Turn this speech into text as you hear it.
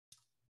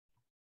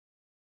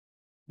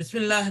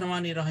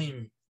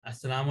Bismillahirrahmanirrahim.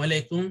 Assalamu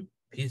alaikum.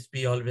 Peace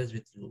be always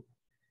with you.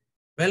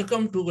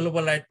 Welcome to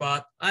Global Light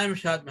Path. I am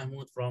Irshad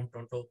Mahmood from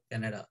Toronto,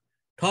 Canada.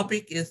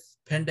 Topic is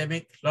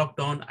Pandemic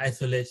Lockdown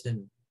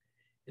Isolation.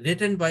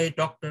 Written by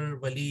Dr.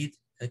 Waleed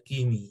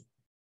Hakimi.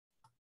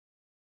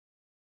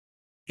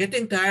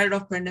 Getting tired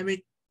of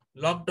pandemic,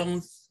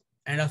 lockdowns,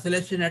 and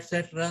isolation,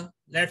 etc.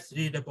 Let's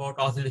read about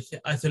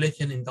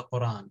isolation in the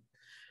Quran.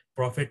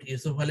 Prophet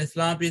Yusuf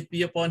al-Islam, peace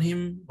be upon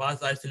him,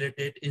 was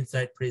isolated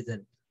inside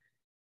prison.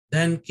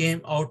 Then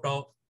came out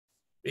of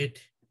it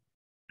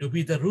to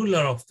be the ruler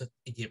of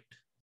Egypt.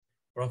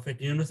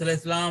 Prophet Yunus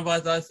al-Islam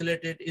was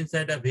isolated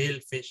inside a whale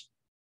fish.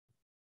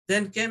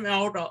 Then came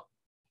out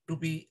to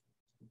be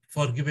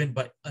forgiven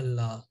by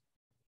Allah.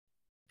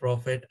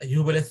 Prophet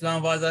Ayub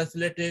al-Islam was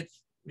isolated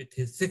with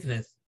his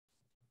sickness.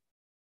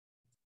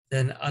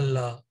 Then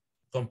Allah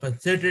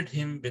compensated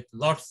him with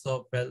lots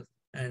of wealth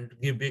and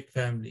a big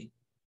family.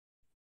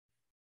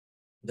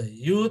 The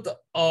youth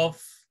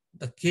of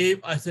the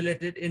cave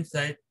isolated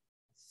inside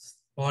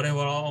for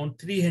around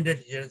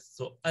 300 years,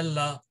 so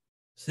Allah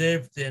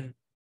saved them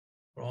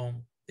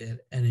from their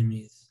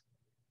enemies.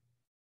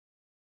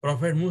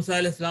 Prophet Musa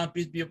al-Islam,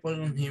 peace be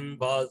upon him,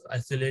 was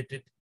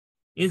isolated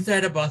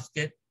inside a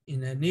basket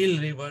in a Nile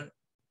river.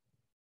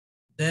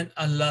 Then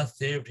Allah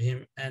saved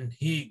him and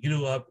he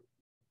grew up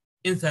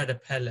inside a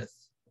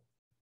palace.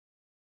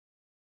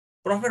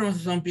 Prophet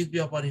Muhammad, peace be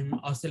upon him,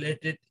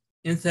 isolated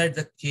inside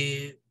the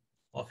cave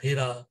of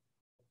Hira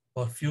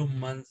for a few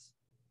months.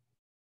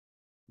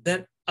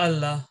 Then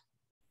Allah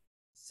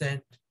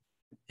sent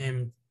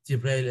him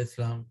Jibreel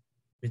Islam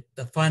with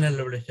the final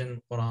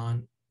revelation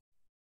Quran.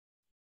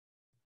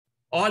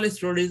 All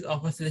stories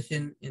of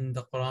isolation in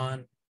the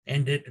Quran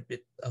ended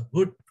with a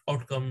good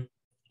outcome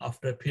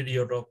after a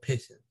period of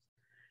patience.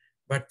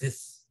 But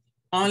this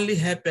only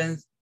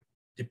happens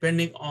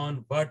depending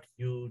on what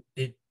you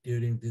did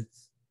during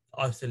this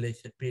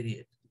isolation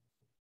period.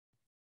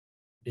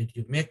 Did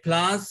you make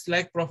plans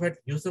like Prophet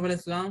Yusuf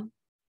al-Islam?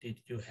 Did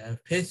you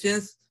have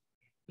patience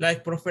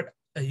like Prophet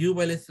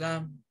Ayub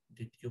al-Islam?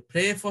 Did you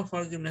pray for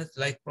forgiveness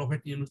like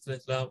Prophet Yunus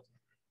al-Islam?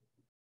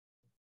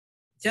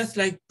 Just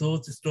like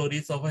those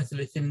stories of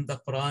isolation in the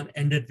Quran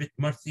ended with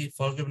mercy,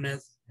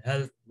 forgiveness,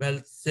 health,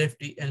 wealth,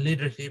 safety, and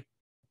leadership,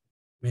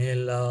 may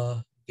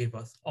Allah give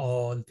us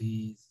all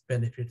these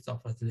benefits of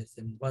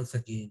isolation once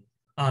again.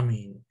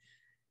 Ameen.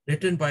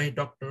 Written by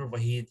Dr.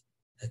 Waleed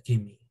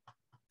Hakimi.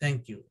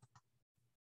 Thank you.